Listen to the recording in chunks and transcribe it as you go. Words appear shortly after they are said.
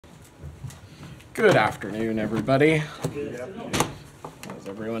Good afternoon, everybody. How's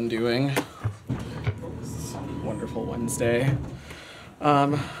everyone doing? It's a wonderful Wednesday.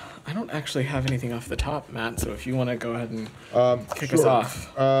 I don't actually have anything off the top, Matt, so if you want to go ahead and kick us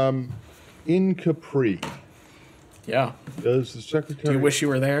off. In Capri, Yeah. does the secretary... Do you wish you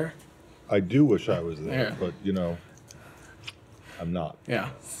were there? I do wish I was there, Yeah. but, I'm not. Yeah,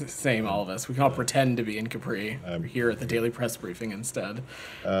 same, all of us. We can all pretend to be in Capri. We're here at the daily press briefing instead.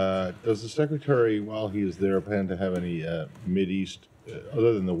 Does the secretary, while he is there, plan to have any Mideast,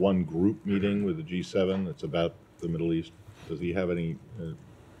 other than the one group meeting with the G7 that's about the Middle East, does he have any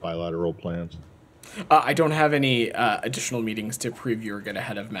bilateral plans? I don't have any additional meetings to preview or get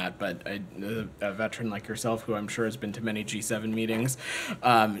ahead of, Matt, but a veteran like yourself, who I'm sure has been to many G7 meetings,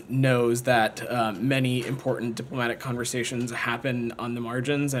 knows that many important diplomatic conversations happen on the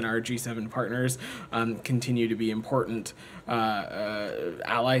margins, and our G7 partners continue to be important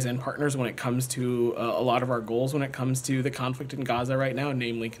allies and partners when it comes to a lot of our goals when it comes to the conflict in Gaza right now,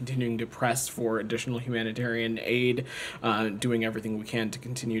 namely continuing to press for additional humanitarian aid, doing everything we can to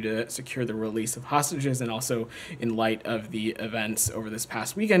continue to secure the release of hostages, and also, in light of the events over this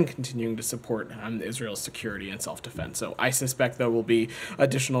past weekend, continuing to support Israel's security and self-defense. So I suspect there will be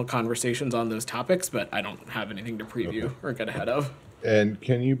additional conversations on those topics, but I don't have anything to preview or get ahead of. And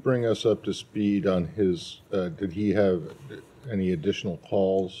can you bring us up to speed on his, did he have any additional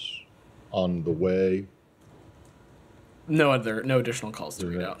calls on the way? No additional calls to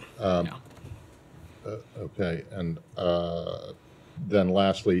read out. Okay, and then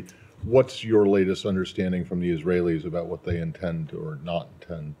lastly, what's your latest understanding from the Israelis about what they intend or not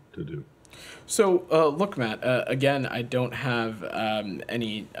intend to do? So, look, Matt, again, I don't have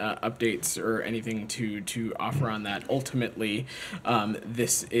any updates or anything to offer on that. Ultimately,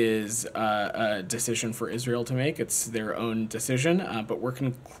 this is a decision for Israel to make. It's their own decision, but we're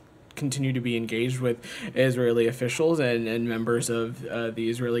continue to be engaged with Israeli officials and members of the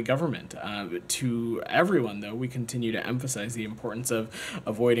Israeli government. To everyone, though, we continue to emphasize the importance of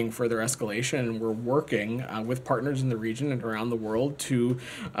avoiding further escalation, and we're working with partners in the region and around the world to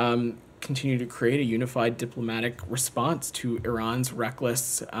continue to create a unified diplomatic response to Iran's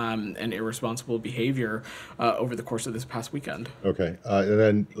reckless and irresponsible behavior over the course of this past weekend. Okay, and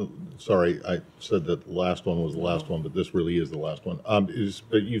then, sorry, I said that the last one was the last one, but this really is the last one.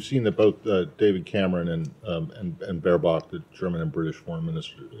 But you've seen that both David Cameron and Baerbock, the German and British foreign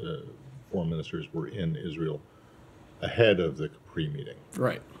ministers, were in Israel ahead of the Capri meeting.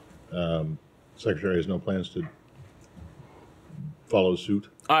 Right. Secretary has no plans to follow suit?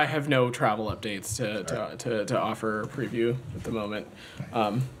 I have no travel updates to offer preview at the moment.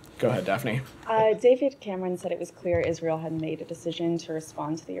 Go ahead, Daphne. David Cameron said it was clear Israel had made a decision to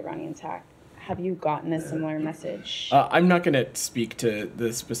respond to the Iranian attack. Have you gotten a similar message? I'm not going to speak to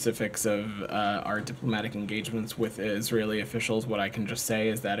the specifics of our diplomatic engagements with Israeli officials. What I can just say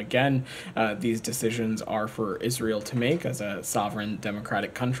is that, again, these decisions are for Israel to make as a sovereign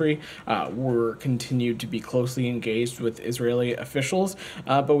democratic country. We're continued to be closely engaged with Israeli officials,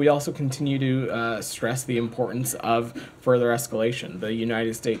 but we also continue to stress the importance of further escalation. The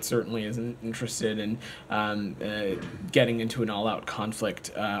United States certainly isn't interested in getting into an all-out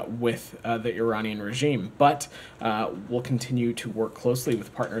conflict with the Iranian regime, but we'll continue to work closely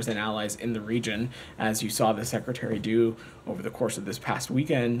with partners and allies in the region, as you saw the Secretary do over the course of this past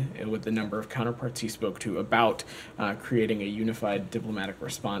weekend with the number of counterparts he spoke to about creating a unified diplomatic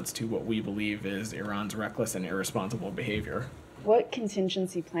response to what we believe is Iran's reckless and irresponsible behavior. What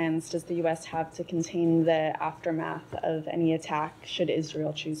contingency plans does the U.S. have to contain the aftermath of any attack should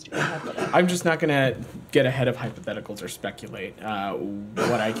Israel choose to go ahead with it? I'm just not going to get ahead of hypotheticals or speculate.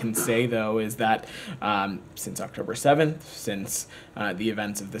 What I can say, though, is that since October 7th, since the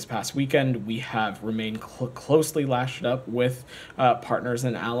events of this past weekend, we have remained closely lashed up with partners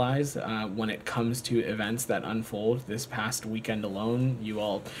and allies when it comes to events that unfold. This past weekend alone, you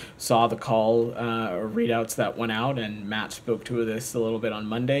all saw the call readouts that went out, and Matt spoke to this a little bit on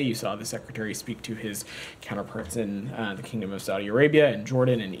Monday. You saw the Secretary speak to his counterparts in the Kingdom of Saudi Arabia and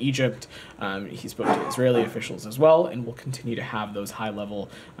Jordan and Egypt. He spoke to Israeli officials as well, and will continue to have those high-level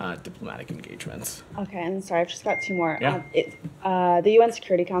diplomatic engagements. Okay, and sorry, I've just got two more. Yeah. The UN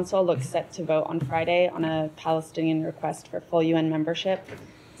Security Council looks set to vote on Friday on a Palestinian request for full UN membership.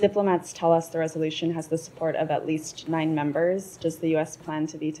 Diplomats tell us the resolution has the support of at least 9 members. Does the U.S. plan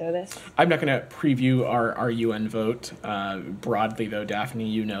to veto this? I'm not going to preview our UN vote. Broadly, though, Daphne,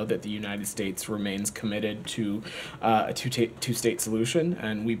 you know that the United States remains committed to a two-state solution,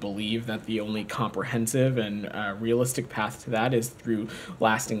 and we believe that the only comprehensive and realistic path to that is through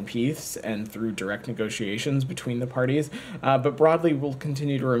lasting peace and through direct negotiations between the parties. But broadly, we'll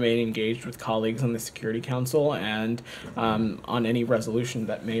continue to remain engaged with colleagues on the Security Council and on any resolution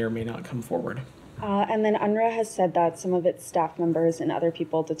that may or may not come forward. And then UNRWA has said that some of its staff members and other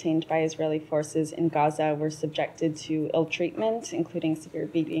people detained by Israeli forces in Gaza were subjected to ill treatment, including severe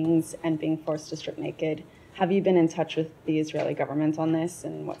beatings and being forced to strip naked. Have you been in touch with the Israeli government on this,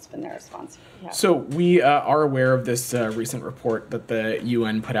 and what's been their response? Yeah. So we are aware of this recent report that the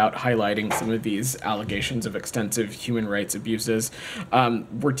UN put out highlighting some of these allegations of extensive human rights abuses.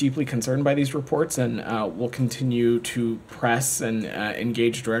 We're deeply concerned by these reports, and we'll continue to press and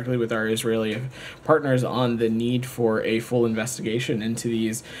engage directly with our Israeli partners on the need for a full investigation into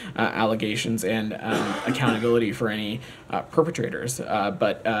these allegations and accountability for any perpetrators.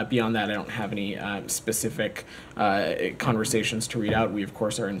 But beyond that, I don't have any specific conversations to read out. We, of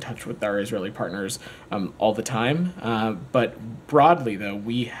course, are in touch with our Israeli partners all the time. But broadly, though,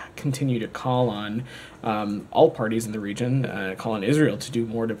 we continue to call on all parties in the region, call on Israel to do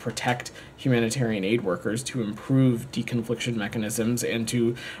more to protect humanitarian aid workers, to improve deconfliction mechanisms, and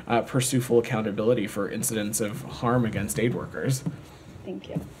to pursue full accountability for incidents of harm against aid workers. Thank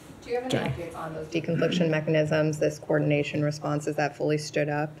you. Do you have any updates on those deconfliction mechanisms, this coordination response? Is that fully stood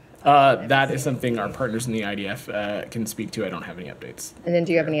up? That is something our partners in the IDF can speak to. I don't have any updates. And then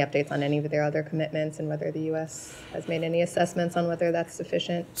do you have any updates on any of their other commitments and whether the U.S. has made any assessments on whether that's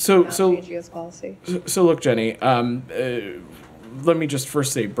sufficient to change U.S. policy? So look, Jenny, let me just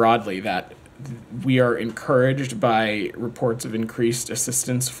first say broadly that we are encouraged by reports of increased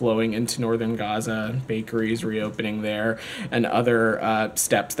assistance flowing into northern Gaza, bakeries reopening there, and other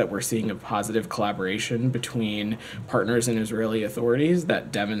steps that we're seeing of positive collaboration between partners and Israeli authorities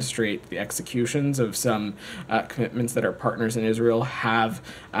that demonstrate the executions of some commitments that our partners in Israel have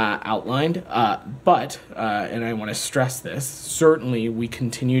outlined. But, and I want to stress this, certainly we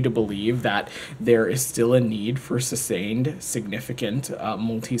continue to believe that there is still a need for sustained, significant,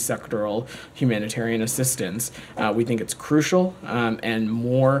 multi-sectoral humanitarian assistance. We think it's crucial, and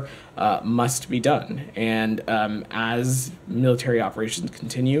more must be done. And as military operations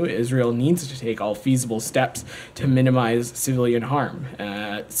continue, Israel needs to take all feasible steps to minimize civilian harm.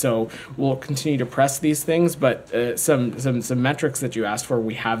 So we'll continue to press these things, but some metrics that you asked for,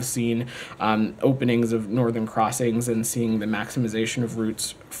 we have seen openings of northern crossings and seeing the maximization of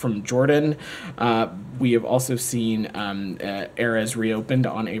routes from Jordan. We have also seen areas reopened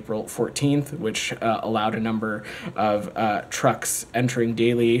on April 14th, which allowed a number of trucks entering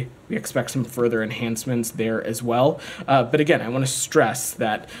daily. We expect some further enhancements there as well. But again, I want to stress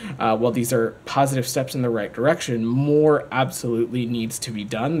that while these are positive steps in the right direction, more absolutely needs to be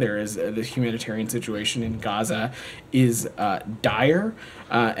done. There is the humanitarian situation in Gaza is dire,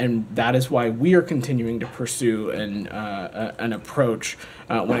 and that is why we are continuing to pursue an approach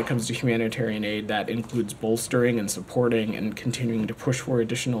when it comes to humanitarian aid that includes bolstering and supporting and continuing to push for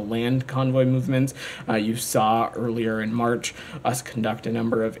additional land convoy movements. You saw earlier in March us conduct a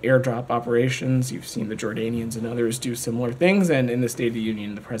number of airdrop operations. You've seen the Jordanians and others do similar things, and in the State of the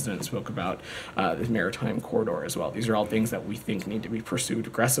Union, the President spoke about the maritime corridor as well. These are all things that we think need to be pursued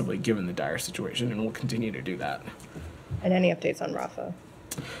aggressively given the dire situation, and we'll continue to do that. And any updates on Rafah?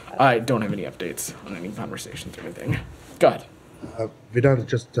 I don't have any updates on any conversations or anything. Go ahead. Vedant,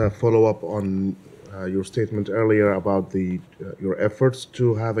 just follow up on your statement earlier about your efforts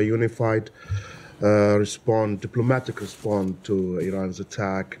to have a unified diplomatic response to Iran's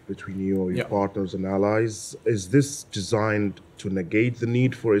attack between you or your partners and allies. Is this designed to negate the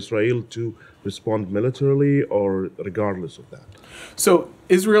need for Israel to respond militarily, or regardless of that? So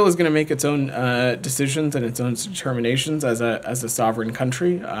Israel is going to make its own decisions and its own determinations as a sovereign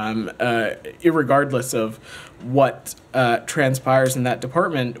country, irregardless of what transpires in that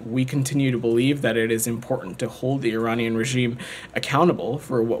department. We continue to believe that it is important to hold the Iranian regime accountable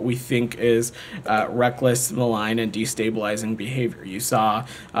for what we think is reckless, malign, and destabilizing behavior. You saw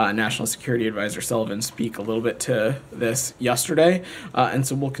National Security Advisor Sullivan speak a little bit to this yesterday, and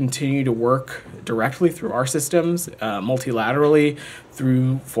so we'll continue to work directly through our systems, multilaterally,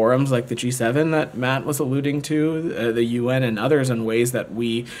 through forums like the G7 that Matt was alluding to, the UN and others, in ways that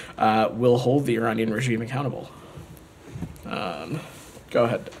we will hold the Iranian regime accountable. Go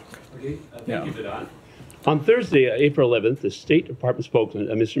ahead. Okay. Thank you, Vedant. On Thursday, April 11th, the State Department spokesman,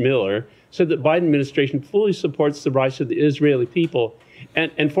 Mr. Miller, said that Biden administration fully supports the rights of the Israeli people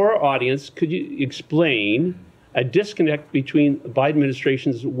And for our audience, could you explain a disconnect between the Biden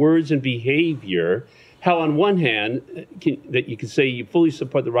administration's words and behavior, how on one hand, that you could say you fully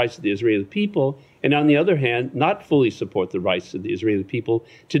support the rights of the Israeli people, and on the other hand, not fully support the rights of the Israeli people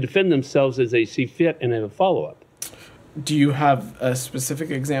to defend themselves as they see fit and have a follow-up? Do you have a specific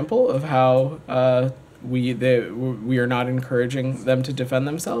example of how we are not encouraging them to defend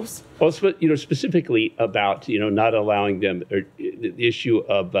themselves? Well, specifically about not allowing them, or the issue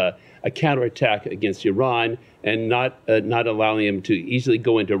of a counterattack against Iran, and not allowing them to easily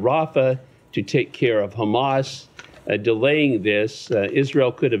go into Rafah to take care of Hamas, delaying this.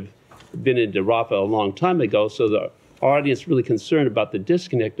 Israel could have been into Rafah a long time ago, so the audience really concerned about the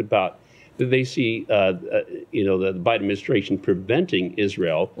disconnect about that they see, the Biden administration preventing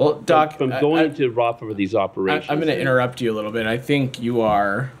Israel from going to Rafah for these operations. I'm going to interrupt you a little bit. I think you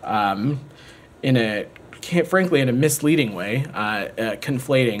are, frankly, in a misleading way,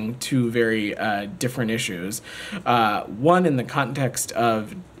 conflating two very different issues. One, in the context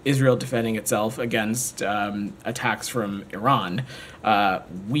of Israel defending itself against attacks from Iran.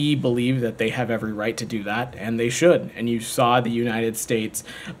 We believe that they have every right to do that, and they should. And you saw the United States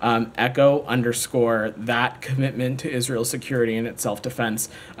underscore that commitment to Israel's security and its self-defense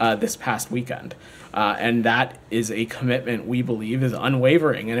this past weekend. And that is a commitment we believe is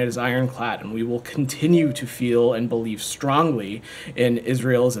unwavering and it is ironclad. And we will continue to feel and believe strongly in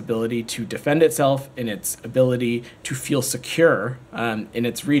Israel's ability to defend itself, in its ability to feel secure in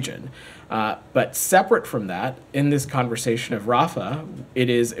its region. But separate from that, in this conversation of Rafah, it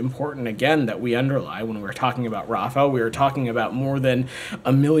is important, again, that we underlie when we're talking about Rafah, we are talking about more than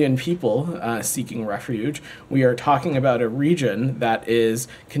 1 million people seeking refuge. We are talking about a region that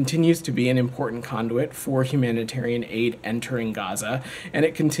continues to be an important conduit for humanitarian aid entering Gaza, and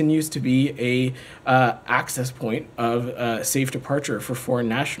it continues to be a access point of safe departure for foreign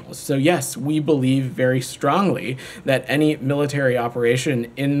nationals. So yes, we believe very strongly that any military operation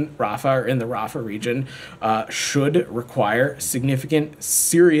in Rafah, in the Rafah region, should require significant,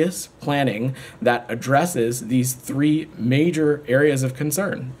 serious planning that addresses these three major areas of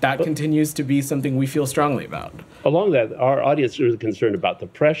concern. That continues to be something we feel strongly about. Along that, our audience is concerned about the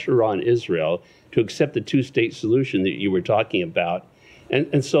pressure on Israel to accept the two-state solution that you were talking about.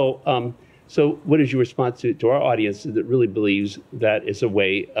 And so what is your response to our audience that really believes that is a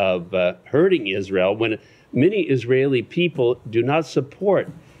way of hurting Israel when many Israeli people do not support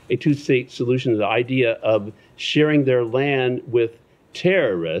a two-state solution, the idea of sharing their land with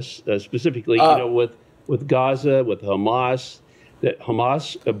terrorists, specifically, with Gaza, with Hamas, that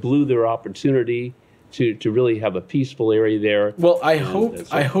Hamas blew their opportunity to really have a peaceful area there. Well, I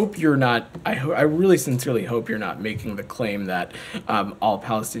hope you're not. I really sincerely hope you're not making the claim that all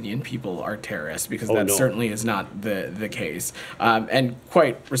Palestinian people are terrorists, because that certainly is not the case. And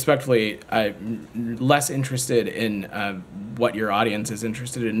quite respectfully, I'm less interested in what your audience is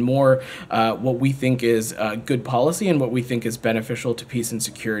interested in, more what we think is good policy and what we think is beneficial to peace and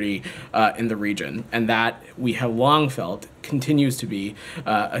security in the region, and that we have long felt continues to be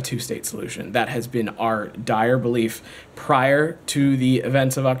a two-state solution. That has been our dire belief prior to the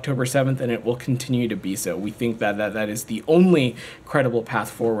events of October 7th, and it will continue to be so. We think that is the only credible path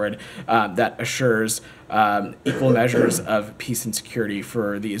forward that assures equal measures of peace and security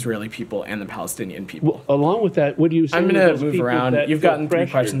for the Israeli people and the Palestinian people. Well, along with that, what do you say? I'm going to move around. You've gotten 3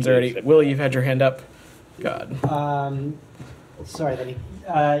 questions already. Will, you've had your hand up? God. Sorry, Lenny.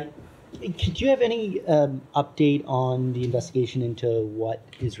 Could you have any update on the investigation into what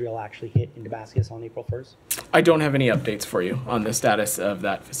Israel actually hit in Damascus on April 1st? I don't have any updates for you on the status of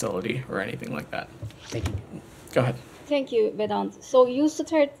that facility or anything like that. Thank you. Go ahead. Thank you, Vedant. So you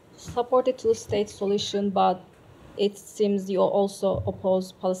support a two-state solution, but it seems you also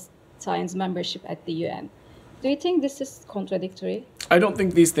oppose Palestine's membership at the UN. Do you think this is contradictory? I don't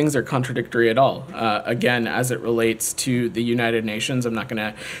think these things are contradictory at all. Again, as it relates to the United Nations, I'm not going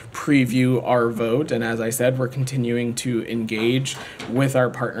to preview our vote. And as I said, we're continuing to engage with our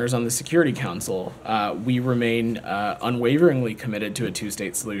partners on the Security Council. We remain unwaveringly committed to a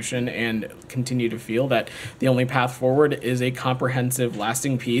two-state solution and continue to feel that the only path forward is a comprehensive,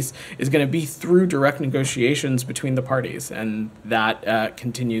 lasting peace is going to be through direct negotiations between the parties. And that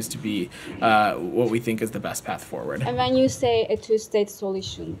continues to be what we think is the best path forward. And when you say a two-state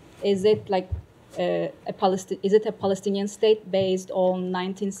solution, is it like a Palestinian state based on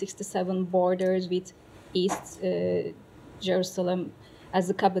 1967 borders with East Jerusalem as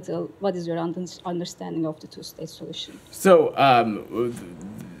the capital? What is your understanding of the two-state solution? So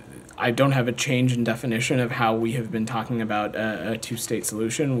I don't have a change in definition of how we have been talking about a two-state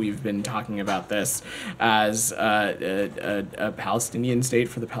solution. We've been talking about this as a Palestinian state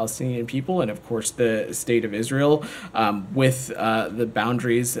for the Palestinian people, and of course the state of Israel, with the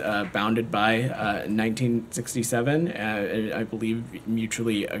boundaries bounded by 1967, I believe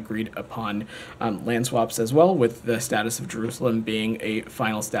mutually agreed upon land swaps as well, with the status of Jerusalem being a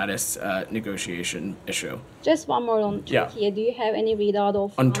final status negotiation issue. Just one more on Turkey. Yeah. Do you have any readout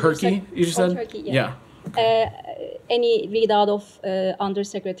of... On Turkey, you just said? Turkey, yeah. Any readout of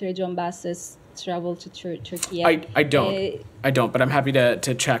Undersecretary John Bass's travel to Turkey? I don't, but I'm happy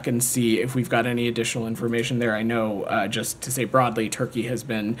to check and see if we've got any additional information there. I know, just to say broadly, Turkey has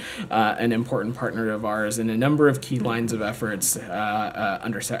been an important partner of ours in a number of key lines of efforts.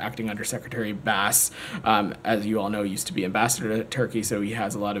 Acting Undersecretary Bass, as you all know, used to be ambassador to Turkey, so he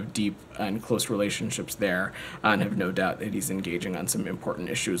has a lot of deep and close relationships there, and have no doubt that he's engaging on some important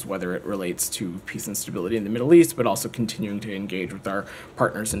issues, whether it relates to peace and stability in the Middle East, but also continuing to engage with our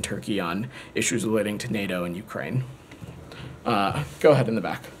partners in Turkey on issues relating to NATO and Ukraine. Go ahead in the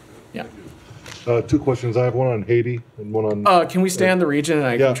back. Yeah. Two questions. I have one on Haiti and one on... can we stay on the region, and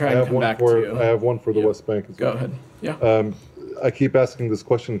I can try and come back to you? I have one for the West Bank as well. Go ahead. Yeah. I keep asking this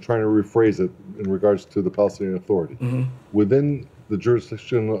question and trying to rephrase it in regards to the Palestinian Authority. Mm-hmm. Within the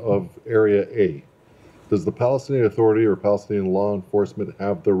jurisdiction of Area A, does the Palestinian Authority or Palestinian law enforcement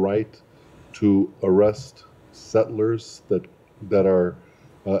have the right to arrest settlers that are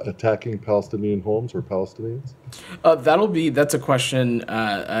attacking Palestinian homes or Palestinians? That's a question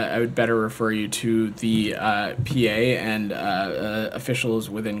I would better refer you to the PA and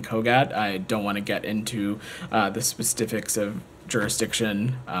officials within COGAT. I don't want to get into the specifics of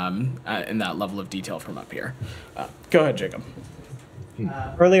jurisdiction in that level of detail from up here. Go ahead, Jacob.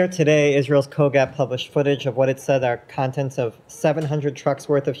 Earlier today, Israel's COGAT published footage of what it said are contents of 700 trucks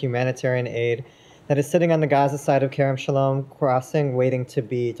worth of humanitarian aid that is sitting on the Gaza side of Kerem Shalom crossing, waiting to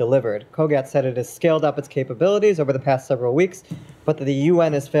be delivered. COGAT said it has scaled up its capabilities over the past several weeks, but that the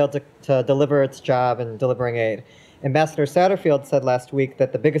UN has failed to deliver its job in delivering aid. Ambassador Satterfield said last week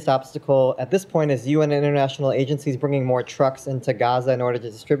that the biggest obstacle at this point is UN and international agencies bringing more trucks into Gaza in order to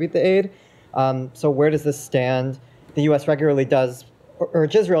distribute the aid. So where does this stand? The U.S. regularly does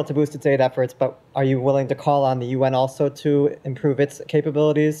urge Israel to boost its aid efforts, but are you willing to call on the UN also to improve its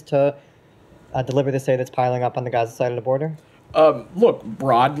capabilities to deliver this aid that's piling up on the Gaza side of the border? Look,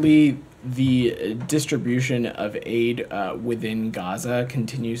 broadly, the distribution of aid within Gaza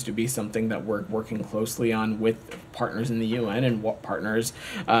continues to be something that we're working closely on with partners in the UN and partners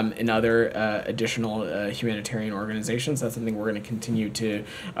in other additional humanitarian organizations. That's something we're going to continue to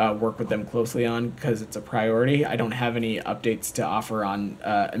work with them closely on because it's a priority. I don't have any updates to offer on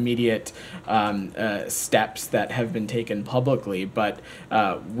immediate steps that have been taken publicly, but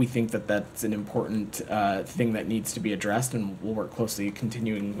we think that that's an important thing that needs to be addressed, and we'll work closely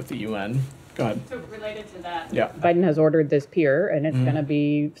continuing with the UN. Go ahead. So related to that, yeah. Biden has ordered this pier, and it's going to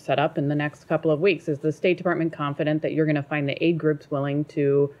be set up in the next couple of weeks. Is the State Department confident that you're going to find the aid groups willing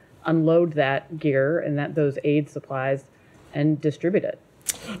to unload that gear and that those aid supplies and distribute it?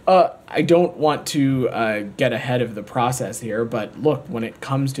 I don't want to get ahead of the process here, but look, when it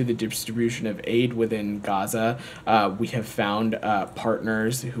comes to the distribution of aid within Gaza, we have found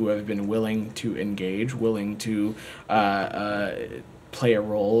partners who have been willing to engage, willing to play a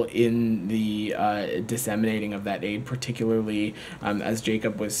role in the disseminating of that aid, particularly as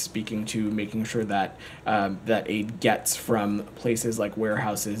Jacob was speaking to, making sure that that aid gets from places like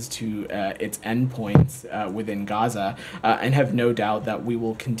warehouses to its endpoints within Gaza, and have no doubt that we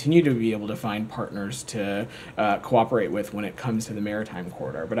will continue to be able to find partners to cooperate with when it comes to the maritime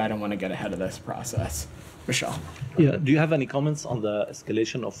corridor. But I don't want to get ahead of this process. Michelle. Yeah. Do you have any comments on the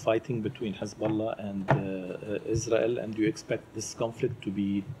escalation of fighting between Hezbollah and Israel, and do you expect this conflict to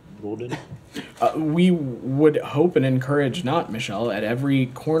be broadened? We would hope and encourage not, Michelle. At every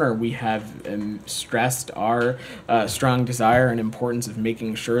corner, we have stressed our strong desire and importance of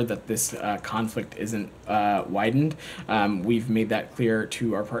making sure that this conflict isn't widened. We've made that clear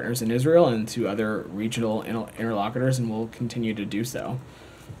to our partners in Israel and to other regional interlocutors, and we'll continue to do so.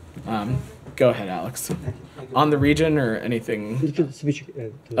 Go ahead, Alex. On the region or anything?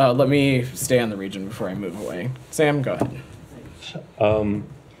 Let me stay on the region before I move away. Sam, go ahead.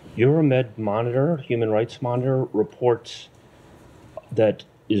 Euromed Monitor, Human Rights Monitor, reports that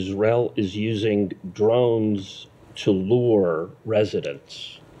Israel is using drones to lure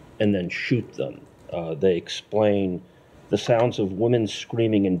residents and then shoot them. They explain the sounds of women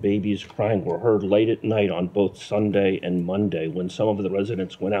screaming and babies crying were heard late at night on both Sunday and Monday. When some of the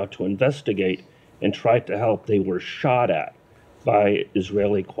residents went out to investigate and tried to help, they were shot at by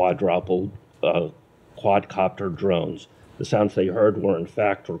Israeli quadcopter drones. The sounds they heard were in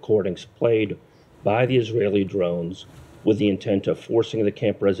fact recordings played by the Israeli drones with the intent of forcing the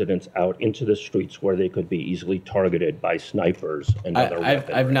camp residents out into the streets where they could be easily targeted by snipers and other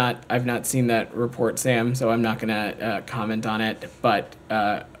weaponry. I've not seen that report, Sam, so I'm not going to comment on it. But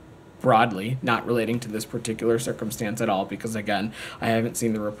broadly, not relating to this particular circumstance at all, because again, I haven't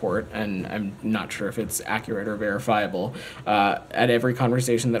seen the report and I'm not sure if it's accurate or verifiable. At every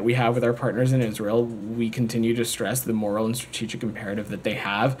conversation that we have with our partners in Israel, we continue to stress the moral and strategic imperative that they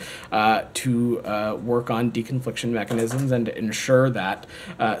have to work on deconfliction mechanisms and to ensure that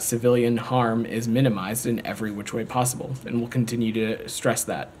civilian harm is minimized in every which way possible. And we'll continue to stress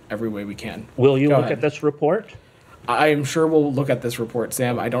that every way we can. Will you look at this report? I'm sure we'll look at this report,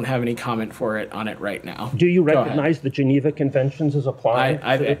 Sam. I don't have any comment on it right now. Do you recognize the Geneva Conventions as applying?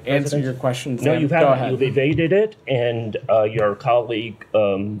 I've answered your question, Sam. No, you haven't. You've evaded it, and your colleague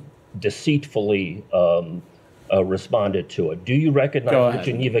deceitfully responded to it. Do you recognize the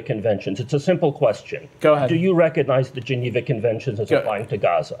Geneva Conventions? It's a simple question. Go ahead. Do you recognize the Geneva Conventions as applying to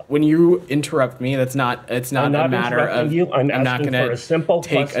Gaza? When you interrupt me, it's not a matter of you. I'm not going to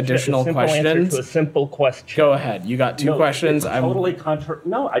take additional questions. To a simple question. Go ahead. You got two questions. Totally contrary.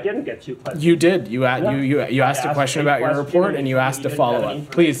 No, I didn't get two questions. You did. You asked a question about your report and you asked a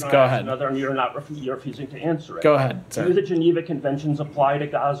follow-up. Please go ahead. You're refusing to answer it. Go ahead, sir. Do the Geneva Conventions apply to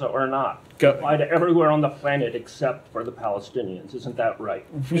Gaza or not? Apply to everywhere on the planet except for the Palestinians. Isn't that right?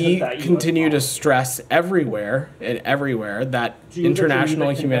 We continue to stress everywhere that international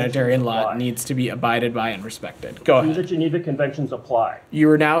humanitarian law needs to be abided by and respected. Go ahead. Do the Geneva Conventions apply?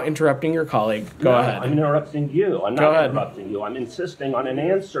 You are now interrupting your colleague. Go ahead. I'm interrupting you. I'm not interrupting you. I'm insisting on an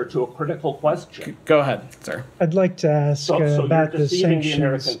answer to a critical question. Go ahead, sir. I'd like to ask about the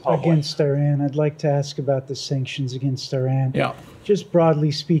sanctions against Iran. I'd like to ask about the sanctions against Iran. Yeah. Just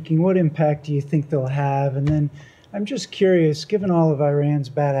broadly speaking, what impact do you think they'll have? And then I'm just curious, given all of Iran's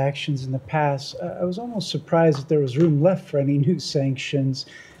bad actions in the past, I was almost surprised that there was room left for any new sanctions.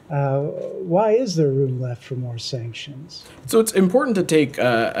 Why is there room left for more sanctions? So it's important to take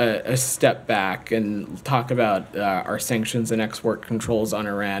a step back and talk about our sanctions and export controls on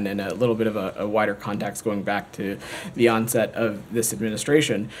Iran in a little bit of a wider context going back to the onset of this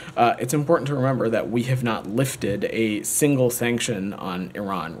administration. It's important to remember that we have not lifted a single sanction on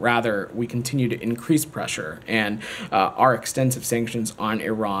Iran. Rather, we continue to increase pressure, and our extensive sanctions on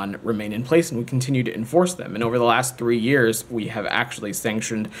Iran remain in place, and we continue to enforce them. And over the last 3 years, we have actually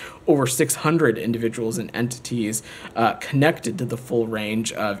sanctioned over 600 individuals and entities connected to the full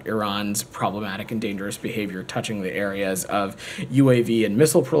range of Iran's problematic and dangerous behavior, touching the areas of UAV and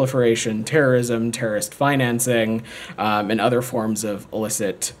missile proliferation, terrorism, terrorist financing, and other forms of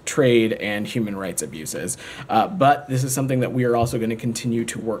illicit trade and human rights abuses. But this is something that we are also going to continue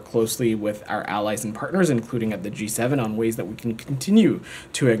to work closely with our allies and partners, including at the G7, on ways that we can continue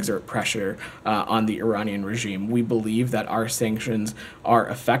to exert pressure on the Iranian regime. We believe that our sanctions are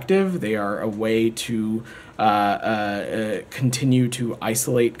effective. They are a way to continue to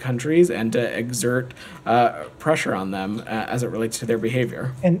isolate countries and to exert pressure on them as it relates to their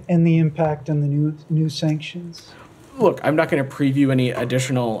behavior. And the impact on the new sanctions? Look, I'm not going to preview any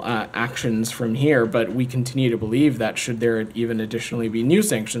additional actions from here, but we continue to believe that should there even additionally be new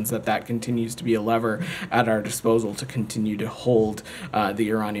sanctions, that continues to be a lever at our disposal to continue to hold the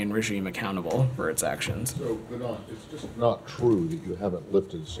Iranian regime accountable for its actions. So, Vedant, it's just not true that you haven't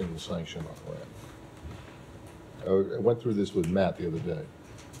lifted a single sanction on Iran. I went through this with Matt the other day.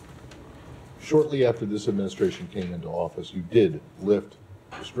 Shortly after this administration came into office, you did lift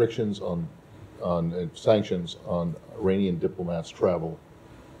restrictions on sanctions on Iranian diplomats' travel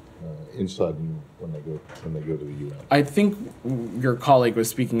inside when they go to the UN. I think your colleague was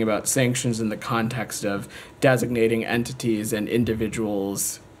speaking about sanctions in the context of designating entities and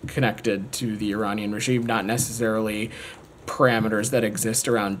individuals connected to the Iranian regime, not necessarily parameters that exist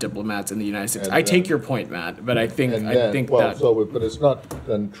around diplomats in the United States. I take your point, Matt, but I think but it's not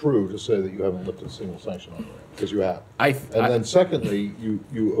then true to say that you haven't lifted a single sanction on Iran, because you have. Then secondly,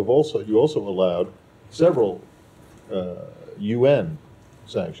 you also allowed several UN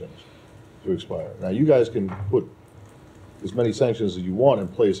sanctions to expire. Now you guys can put as many sanctions as you want in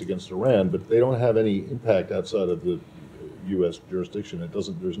place against Iran, but they don't have any impact outside of the U.S. jurisdiction.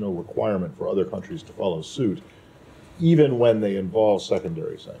 There's no requirement for other countries to follow suit, even when they involve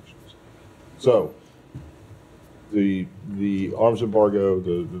secondary sanctions. So the arms embargo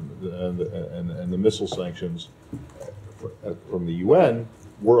and the missile sanctions from the UN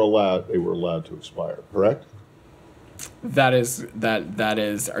were allowed to expire, correct? That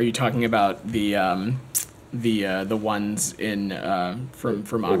is. Are you talking about the the ones in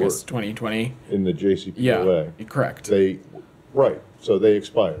from August 2020 in the JCPOA. Yeah, correct. So they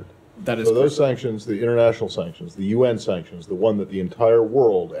expired. That is so those sanctions, the international sanctions, the UN sanctions, the one that the entire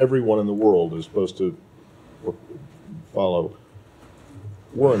world, everyone in the world is supposed to follow,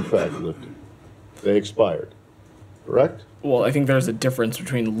 were in fact lifted. They expired, correct? Well, I think there's a difference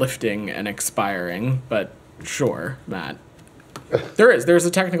between lifting and expiring, but sure, Matt. There's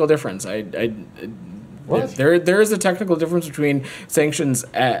a technical difference. There is a technical difference between sanctions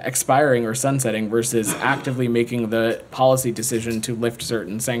expiring or sunsetting versus actively making the policy decision to lift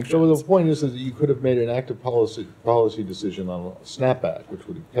certain sanctions. So the point is that you could have made an active policy decision on a snapback, which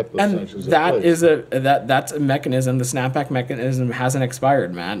would have kept those sanctions in place. That's a mechanism. The snapback mechanism hasn't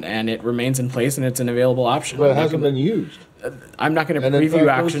expired, Matt, and it remains in place, and it's an available option. But it hasn't been used. I'm not going to preview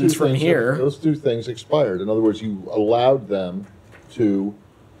actions from here. Those two things expired. In other words, you allowed them to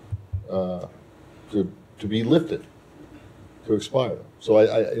be lifted, to expire. So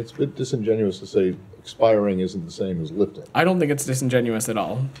it's a bit disingenuous to say expiring isn't the same as lifting. I don't think it's disingenuous at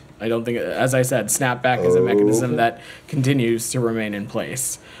all. I don't think, as I said, snapback is a mechanism that continues to remain in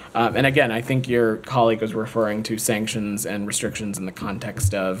place. And again, I think your colleague was referring to sanctions and restrictions in the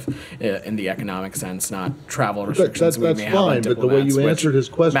context of, in the economic sense, not travel restrictions we may have on diplomats. But the way you answered his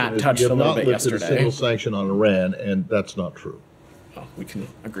question Matt is touched you a have little not bit lifted yesterday. a single sanction on Iran, and that's not true. Well, we can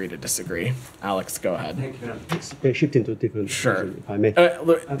agree to disagree. Alex, go ahead. Thank you. Shift into a different Sure. region, if I may.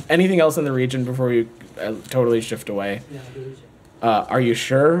 Look, anything else in the region before we totally shift away? Are you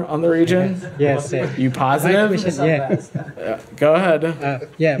sure on the region? Yes. You positive? Go ahead.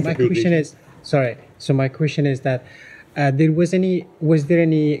 My question is, sorry. So my question is that was there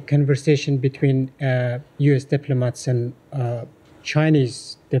any conversation between U.S. diplomats and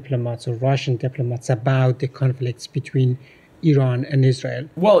Chinese diplomats or Russian diplomats about the conflicts between Iran and Israel?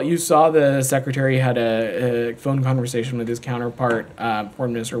 Well, you saw the secretary had a phone conversation with his counterpart,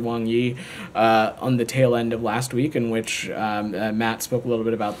 Foreign Minister Wang Yi, on the tail end of last week, in which Matt spoke a little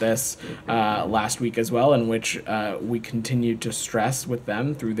bit about this last week as well, in which we continued to stress with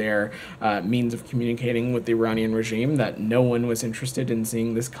them through their means of communicating with the Iranian regime that no one was interested in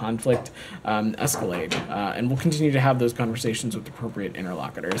seeing this conflict escalate. And we'll continue to have those conversations with appropriate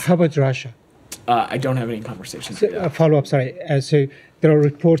interlocutors. How about Russia? I don't have any conversations. So, follow-up, sorry. So there are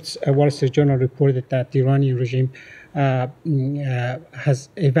reports, Wall Street Journal reported that the Iranian regime has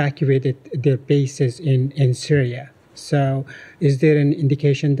evacuated their bases in Syria. So is there an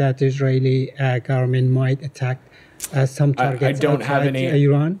indication that the Israeli government might attack some targets outside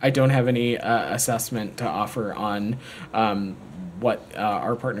Iran? I don't have any assessment to offer on what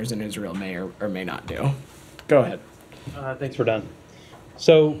our partners in Israel may or may not do. Go ahead. Thanks, Vedant.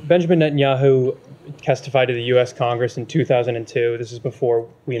 So Benjamin Netanyahu testified to the U.S. Congress in 2002. This is before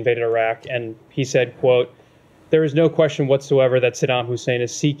we invaded Iraq. And he said, quote, "There is no question whatsoever that Saddam Hussein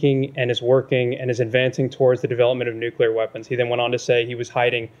is seeking and is working and is advancing towards the development of nuclear weapons." He then went on to say he was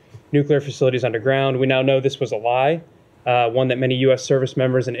hiding nuclear facilities underground. We now know this was a lie, one that many U.S. service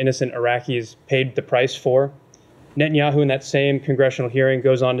members and innocent Iraqis paid the price for. Netanyahu, in that same congressional hearing,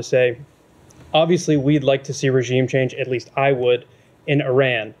 goes on to say, "Obviously, we'd like to see regime change, at least I would, in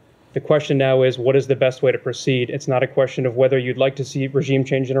Iran. The question now is, what is the best way to proceed? It's not a question of whether you'd like to see regime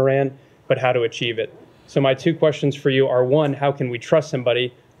change in Iran, but how to achieve it." So my two questions for you are, one, how can we trust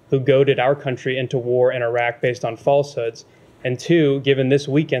somebody who goaded our country into war in Iraq based on falsehoods? And two, given this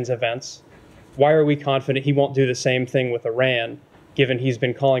weekend's events, why are we confident he won't do the same thing with Iran, given he's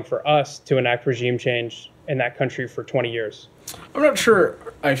been calling for us to enact regime change in that country for 20 years? I'm not sure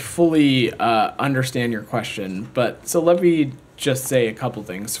I fully understand your question, but so let me just say a couple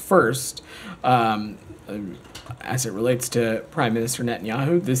things. First, as it relates to Prime Minister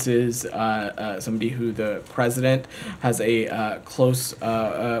Netanyahu, this is somebody who the president has a close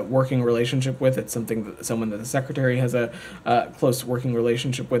working relationship with. It's someone that the secretary has a close working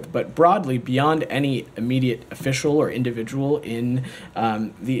relationship with. But broadly, beyond any immediate official or individual in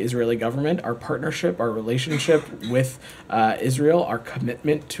the Israeli government, our partnership, our relationship with Israel, our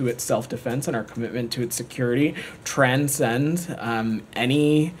commitment to its self-defense and our commitment to its security transcends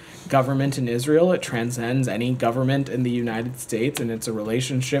any government in Israel. It transcends any government in the United States, and it's a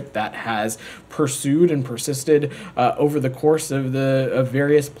relationship that has pursued and persisted over the course of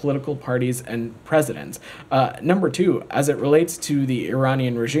various political parties and presidents. Number two, as it relates to the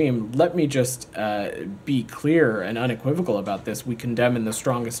Iranian regime, let me just be clear and unequivocal about this. We condemn in the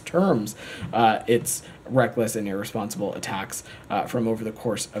strongest terms its reckless and irresponsible attacks from over the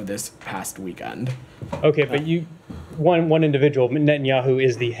course of this past weekend. Okay, but one individual, Netanyahu,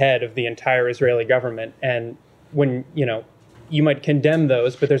 is the head of the entire Israeli government, and when you might condemn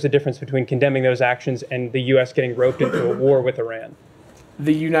those, but there's a difference between condemning those actions and the U.S. getting roped into a war with Iran.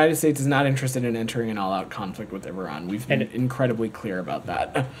 The United States is not interested in entering an all-out conflict with Iran. We've been incredibly clear about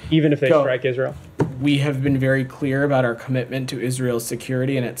that. Even if they strike Israel? We have been very clear about our commitment to Israel's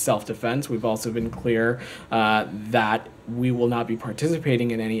security and its self-defense. We've also been clear that we will not be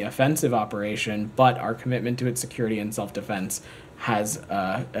participating in any offensive operation, but our commitment to its security and self-defense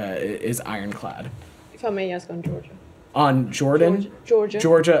is ironclad. If I may ask on Georgia. On Jordan?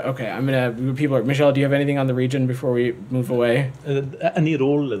 Georgia. Okay, Michelle, do you have anything on the region before we move away? Any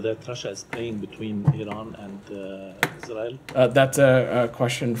role that Russia is playing between Iran and Israel? That's a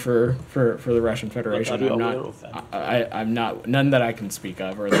question for the Russian Federation. Are you aware of any? I'm not, none that I can speak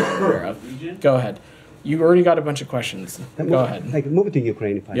of or that I'm aware of. Go ahead. You already got a bunch of questions. Go ahead. Like moving to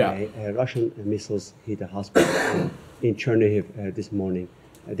Ukraine, if I may. Russian missiles hit a hospital in Chernihiv this morning.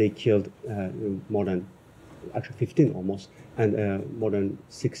 They killed more than, actually 15 almost, and more than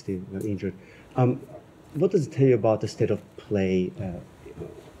 60 were injured. What does it tell you about the state of play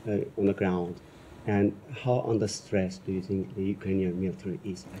on the ground, and how under stress do you think the Ukrainian military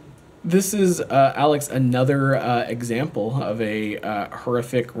is? This is, Alex, another example of a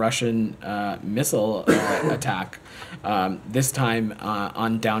horrific Russian missile attack, this time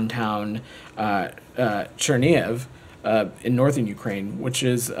on downtown Chernihiv in northern Ukraine, which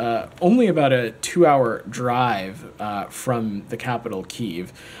is only about a 2-hour drive from the capital, Kyiv.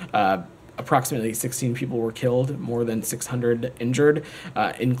 Approximately 16 people were killed, more than 600 injured,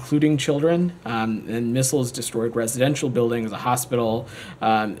 including children, and missiles destroyed residential buildings, a hospital.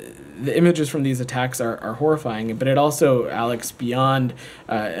 The images from these attacks are horrifying, but it also, Alex, beyond,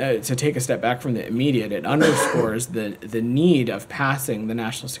 to take a step back from the immediate, it underscores the need of passing the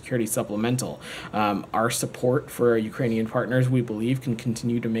National Security Supplemental. Our support for our Ukrainian partners, we believe, can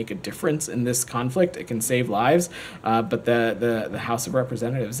continue to make a difference in this conflict. It can save lives, but the House of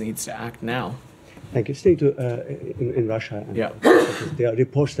Representatives needs to act now. Thank you. Staying in Russia, and there are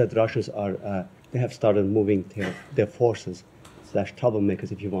reports that Russians they have started moving their forces /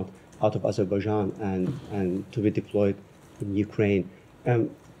 troublemakers, if you want, out of Azerbaijan and to be deployed in Ukraine.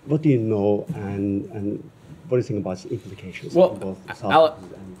 What do you know, and what do you think about its implications? Well,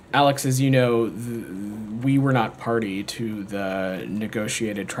 Alex, as you know, we were not party to the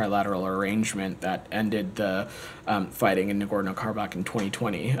negotiated trilateral arrangement that ended the fighting in Nagorno-Karabakh in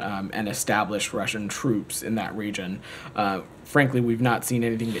 2020 and established Russian troops in that region. Frankly, we've not seen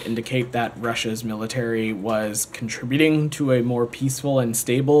anything to indicate that Russia's military was contributing to a more peaceful and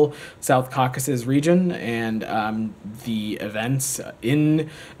stable South Caucasus region, and the events in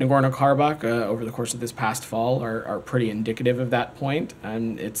Nagorno-Karabakh over the course of this past fall are pretty indicative of that point.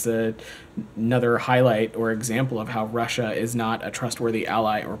 And it's another highlight or example of how Russia is not a trustworthy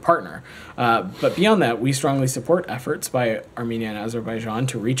ally or partner. But beyond that, we strongly support efforts by Armenia and Azerbaijan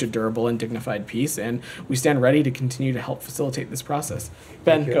to reach a durable and dignified peace, and we stand ready to continue to help facilitate this process.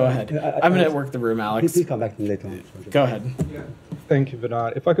 Ben, go ahead. I'm going to work the room, Alex. Please come back to me later on. Go ahead. Yeah. Thank you,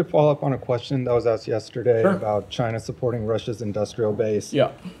 Vedant. If I could follow up on a question that was asked yesterday about China supporting Russia's industrial base.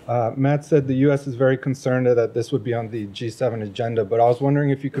 Yeah. Matt said the U.S. is very concerned that this would be on the G7 agenda, but I was wondering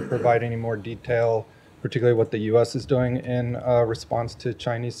if you could provide any more detail, particularly what the U.S. is doing in response to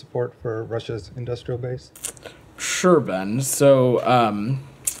Chinese support for Russia's industrial base. Sure, Ben. So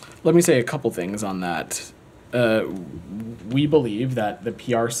let me say a couple things on that. We believe that the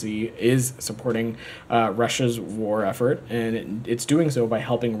PRC is supporting Russia's war effort, and it's doing so by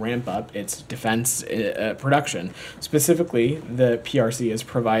helping ramp up its defense production. Specifically, the PRC is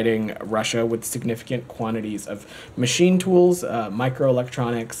providing Russia with significant quantities of machine tools,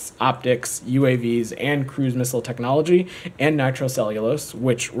 microelectronics, optics, UAVs, and cruise missile technology, and nitrocellulose,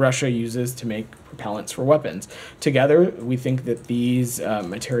 which Russia uses to make propellants for weapons. Together, we think that these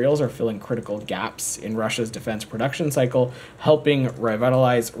materials are filling critical gaps in Russia's defense production cycle, helping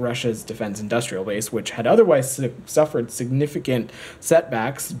revitalize Russia's defense industrial base, which had otherwise suffered significant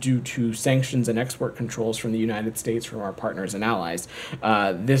setbacks due to sanctions and export controls from the United States, from our partners and allies.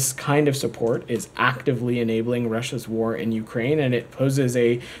 This kind of support is actively enabling Russia's war in Ukraine, and it poses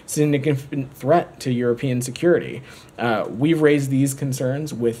a significant threat to European security. We've raised these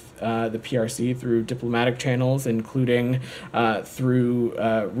concerns with the PRC through diplomatic channels, including through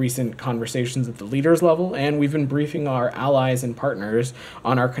recent conversations at the leaders level, and we've been briefing our allies and partners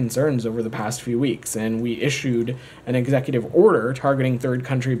on our concerns over the past few weeks. And we issued an executive order targeting third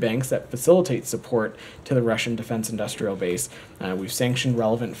country banks that facilitate support to the Russian defense industrial base. We've sanctioned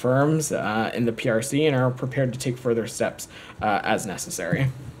relevant firms in the PRC and are prepared to take further steps as necessary.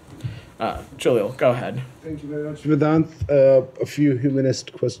 Jalil, go ahead. Thank you very much, Vedant. A few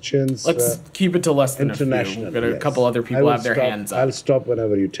humanist questions. Let's keep it to less than a few. We've got a couple other people have their hands up. I'll stop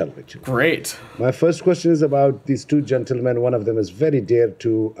whenever you tell me to. Great. My first question is about these two gentlemen. One of them is very dear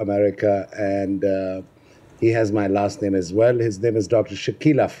to America, and he has my last name as well. His name is Dr.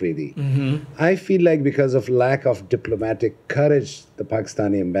 Shakil Afridi. I feel like because of lack of diplomatic courage the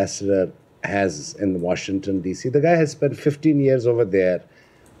Pakistani ambassador has in Washington, D.C., the guy has spent 15 years over there.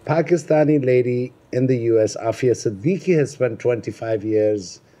 Pakistani lady in the U.S., Afia Siddiqui, has spent 25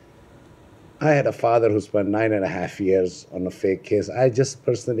 years. I had a father who spent 9.5 years on a fake case. I just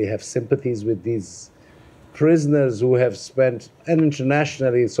personally have sympathies with these prisoners who have spent, and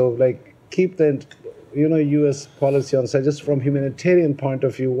internationally, so like keep the U.S. policy on side. Just from humanitarian point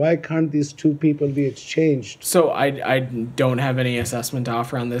of view, why can't these two people be exchanged? So I don't have any assessment to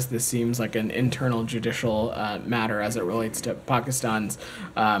offer on this. This seems like an internal judicial matter as it relates to Pakistan's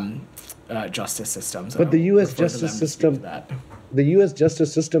justice system. So but the U.S. justice system, the U.S.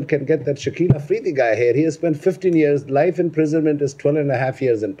 justice system can get that Shakil Afridi guy here. He has spent 15 years. Life imprisonment is 12.5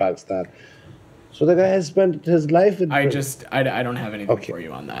 years in Pakistan. So the guy has spent his life in... I don't have anything for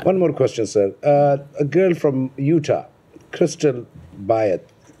you on that. One more question, sir. A girl from Utah, Crystal Bayat,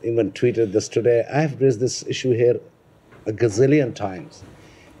 even tweeted this today. I have raised this issue here a gazillion times.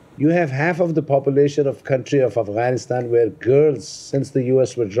 You have half of the population of country of Afghanistan where girls, since the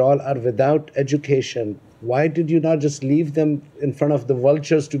U.S. withdrawal, are without education. Why did you not just leave them in front of the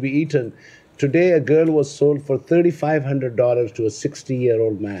vultures to be eaten? Today, a girl was sold for $3,500 to a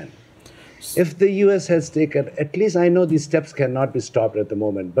 60-year-old man. If the U.S. has taken, at least I know these steps cannot be stopped at the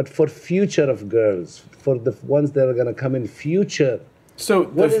moment, but for future of girls, for the ones that are going to come in future, so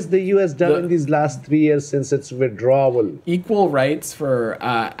what has the U.S. done in these last 3 years since its withdrawal? Equal rights for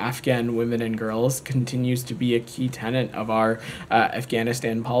Afghan women and girls continues to be a key tenet of our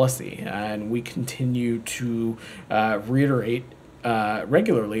Afghanistan policy, and we continue to reiterate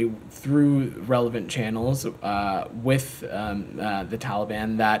regularly through relevant channels with the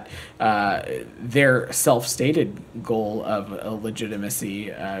Taliban that their self-stated goal of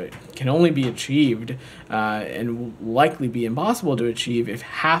legitimacy can only be achieved and will likely be impossible to achieve if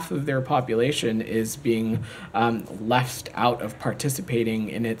half of their population is being left out of participating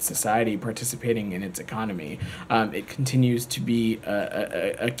in its society, participating in its economy. It continues to be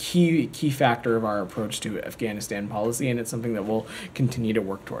a key factor of our approach to Afghanistan policy, and it's something that we'll continue to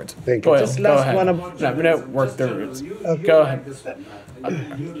work towards. Thank you. Just last one about... I'm going to work the roots. Go ahead.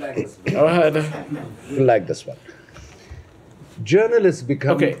 Go ahead. You like this one. Journalists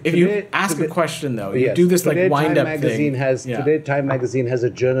become... Okay, if you ask a question, though, you do this like wind-up thing. Today, Time Magazine has a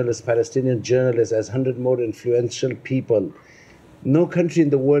journalist, Palestinian journalist, as 100 more influential people. No country in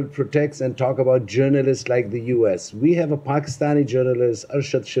the world protects and talk about journalists like the U.S. We have a Pakistani journalist,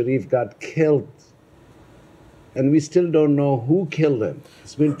 Arshad Sharif, got killed. And we still don't know who killed him.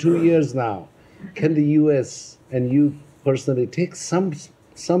 It's been 2 years now. Can the U.S. and you personally take some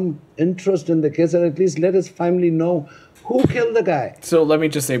interest in the case, and at least let us finally know who killed the guy? So let me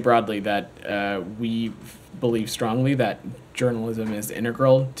just say broadly that we believe strongly that journalism is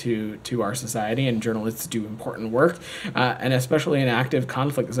integral to our society, and journalists do important work, and especially in active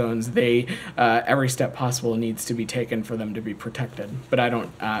conflict zones, they every step possible needs to be taken for them to be protected. But I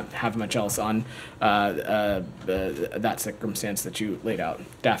don't have much else on that circumstance that you laid out.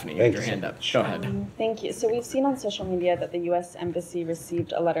 Daphne, you had your hand up. Go ahead. Thank you. So we've seen on social media that the U.S. Embassy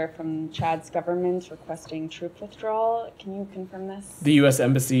received a letter from Chad's government requesting troop withdrawal. Can you confirm this? The U.S.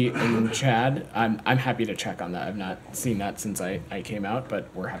 Embassy in Chad, I'm happy to check on that. I've not seen that since I came out, but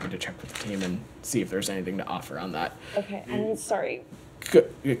we're happy to check with the team and see if there's anything to offer on that. Okay, and sorry.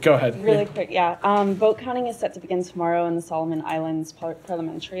 Go ahead. Really quick, yeah. Vote counting is set to begin tomorrow in the Solomon Islands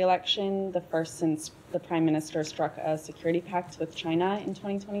parliamentary election, the first since the Prime Minister struck a security pact with China in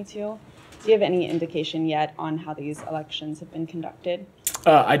 2022. Do you have any indication yet on how these elections have been conducted?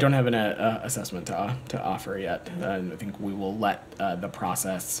 I don't have an assessment to offer yet. I think we will let the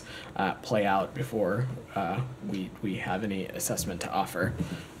process play out before we have any assessment to offer.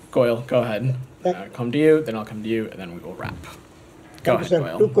 Goyle, go ahead. Come to you, then I'll come to you, and then we will wrap. Go ahead,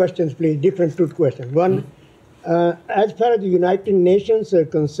 Goyle. Two questions, please. Different two questions. One, as far as the United Nations are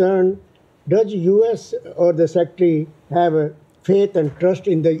concerned, does U.S. or the Secretary have a faith and trust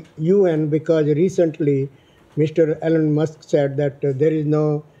in the UN? Because recently, Mr. Elon Musk said that there is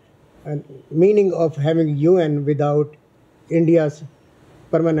no meaning of having UN without India's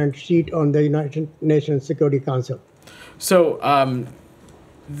permanent seat on the United Nations Security Council. So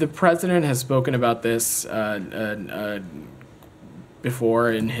the president has spoken about this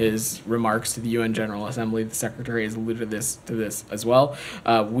before in his remarks to the UN General Assembly. The Secretary has alluded to this as well.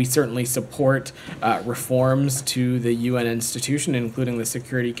 We certainly support reforms to the UN institution, including the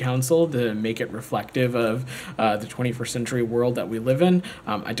Security Council, to make it reflective of the 21st century world that we live in.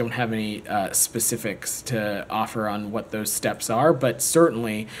 I don't have any specifics to offer on what those steps are, but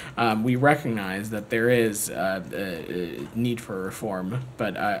certainly we recognize that there is a need for reform,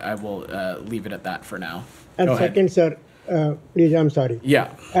 but I will leave it at that for now. And Go second, ahead. sir, please, I'm sorry.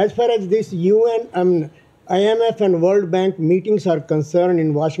 Yeah. As far as this UN, IMF and World Bank meetings are concerned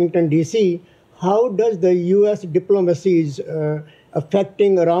in Washington, D.C., how does the U.S. diplomacy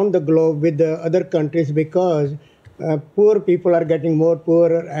affecting around the globe with the other countries? Because poor people are getting more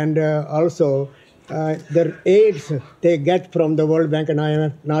poorer, and also the aids they get from the World Bank and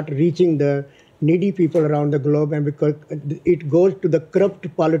IMF not reaching the needy people around the globe, and because it goes to the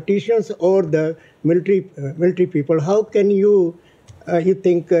corrupt politicians or the military people. How can you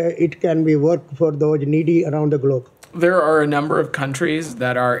think it can be work for those needy around the globe? There are a number of countries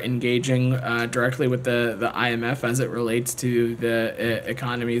that are engaging directly with the IMF as it relates to the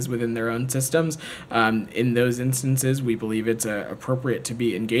economies within their own systems. In those instances, we believe it's appropriate to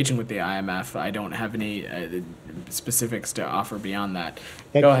be engaging with the IMF. I don't have any specifics to offer beyond that.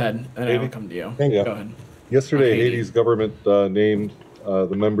 Go ahead, and I will come to you. Thank you. Go ahead. Yesterday, Haiti's government named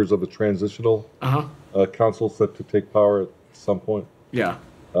the members of the transitional council set to take power at some point. Yeah.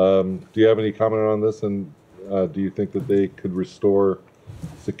 Do you have any comment on this, and do you think that they could restore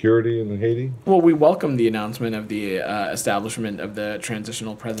security in Haiti? Well, we welcome the announcement of the establishment of the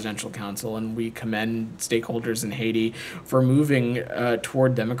Transitional Presidential Council, and we commend stakeholders in Haiti for moving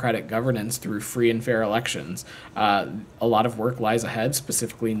toward democratic governance through free and fair elections. A lot of work lies ahead,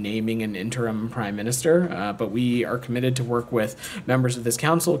 specifically naming an interim prime minister, but we are committed to work with members of this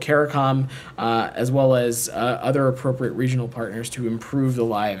council, CARICOM, as well as other appropriate regional partners to improve the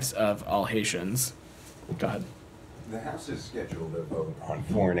lives of all Haitians. Go ahead. The House is scheduled to vote on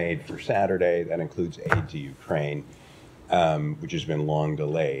foreign aid for Saturday. That includes aid to Ukraine, which has been long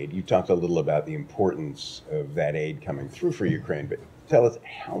delayed. You talked a little about the importance of that aid coming through for Ukraine, but tell us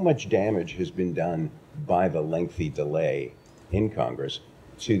how much damage has been done by the lengthy delay in Congress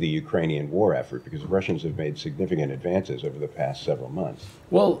to the Ukrainian war effort, because Russians have made significant advances over the past several months.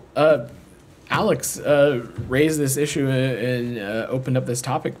 Well, Alex raised this issue and opened up this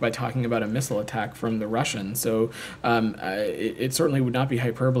topic by talking about a missile attack from the Russians. So it certainly would not be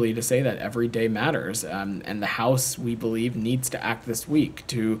hyperbole to say that every day matters. And the House, we believe, needs to act this week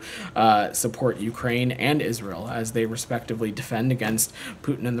to support Ukraine and Israel as they respectively defend against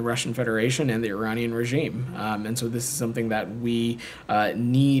Putin and the Russian Federation and the Iranian regime. And so this is something that we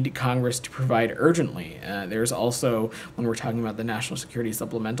need Congress to provide urgently. There's also, when we're talking about the National Security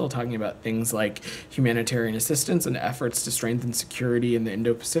Supplemental, talking about things like humanitarian assistance and efforts to strengthen security in the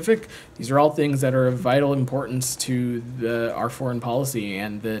Indo-Pacific. These are all things that are of vital importance to our foreign policy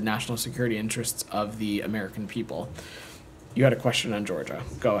and the national security interests of the American people. You had a question on Georgia.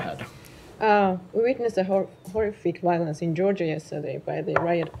 Go ahead. We witnessed a horrific violence in Georgia yesterday by the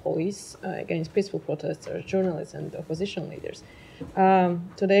riot police against peaceful protesters, journalists, and opposition leaders.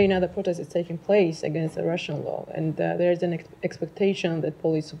 Today, another protest is taking place against the Russian law, and there is an expectation that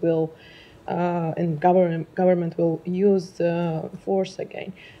police will and government will use force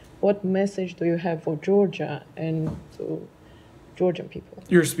again. What message do you have for Georgia and to Georgian people?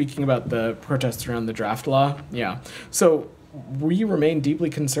 You're speaking about the protests around the draft law? Yeah. So we remain deeply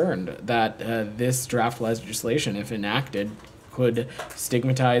concerned that this draft legislation, if enacted, could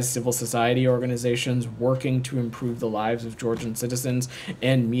stigmatize civil society organizations working to improve the lives of Georgian citizens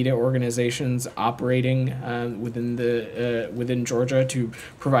and media organizations operating within Georgia to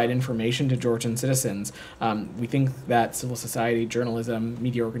provide information to Georgian citizens. We think that civil society, journalism,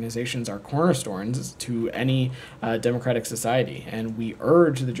 media organizations are cornerstones to any democratic society, and we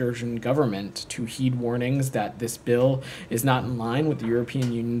urge the Georgian government to heed warnings that this bill is not in line with the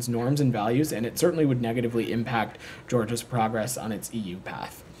European Union's norms and values, and it certainly would negatively impact Georgia's progress on its EU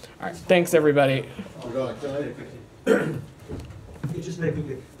path. All right, thanks everybody. Just very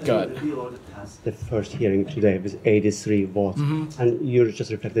quickly. Go ahead. The bill already passed the first hearing today with 83 votes, and you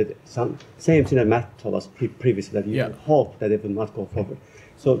just reflected some same thing that Matt told us previously, that you hope that it will not go forward.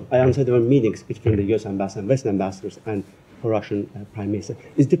 So I understand there were meetings between the U.S. ambassador and Western ambassadors and the Russian Prime Minister.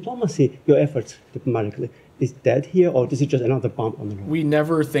 Is diplomacy, your efforts diplomatically, is dead here, or is it just another bump on the road? We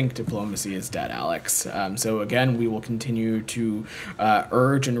never think diplomacy is dead, Alex. So again, we will continue to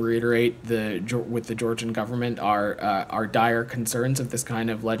urge and reiterate with the Georgian government our dire concerns of this kind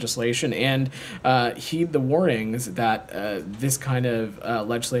of legislation, and heed the warnings that this kind of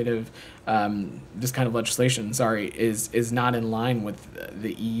legislative this kind of legislation, is not in line with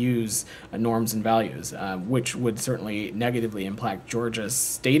the EU's norms and values, which would certainly negatively impact Georgia's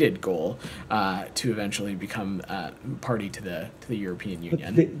stated goal to eventually become party to the European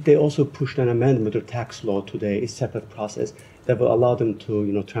Union. But they also pushed an amendment to tax law today, a separate process that will allow them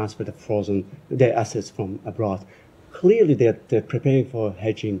to transfer their assets from abroad. Clearly, they're preparing for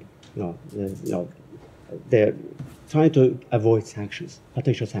hedging. They're trying to avoid sanctions,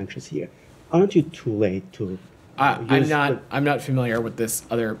 potential sanctions here. Aren't you too late to? I'm not familiar with this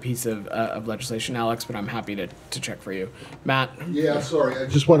other piece of legislation, Alex, but I'm happy to check for you. Matt? Yeah, sorry. I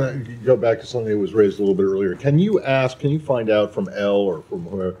just want to go back to something that was raised a little bit earlier. Can you find out from Elle or from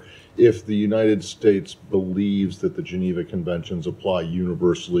whoever if the United States believes that the Geneva Conventions apply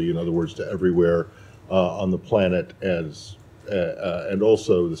universally, in other words, to everywhere on the planet, and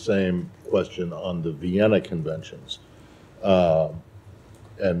also the same question on the Vienna Conventions?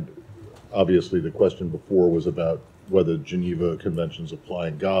 And obviously, the question before was about whether Geneva Conventions apply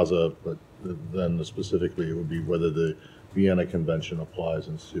in Gaza, but then specifically it would be whether the Vienna Convention applies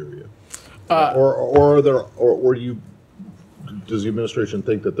in Syria. Does the administration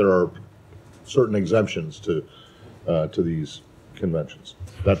think that there are certain exemptions to these conventions?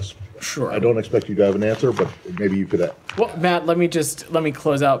 That's sure. I don't expect you to have an answer, but maybe you could. Well, Matt, let me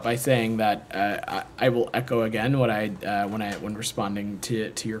close out by saying that I will echo again what when responding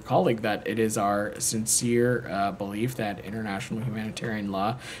to your colleague, that it is our sincere belief that international humanitarian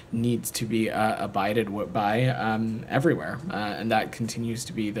law needs to be abided by everywhere, and that continues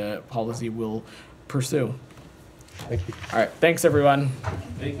to be the policy we'll pursue. Thank you. All right, thanks everyone.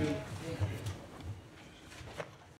 Thank you.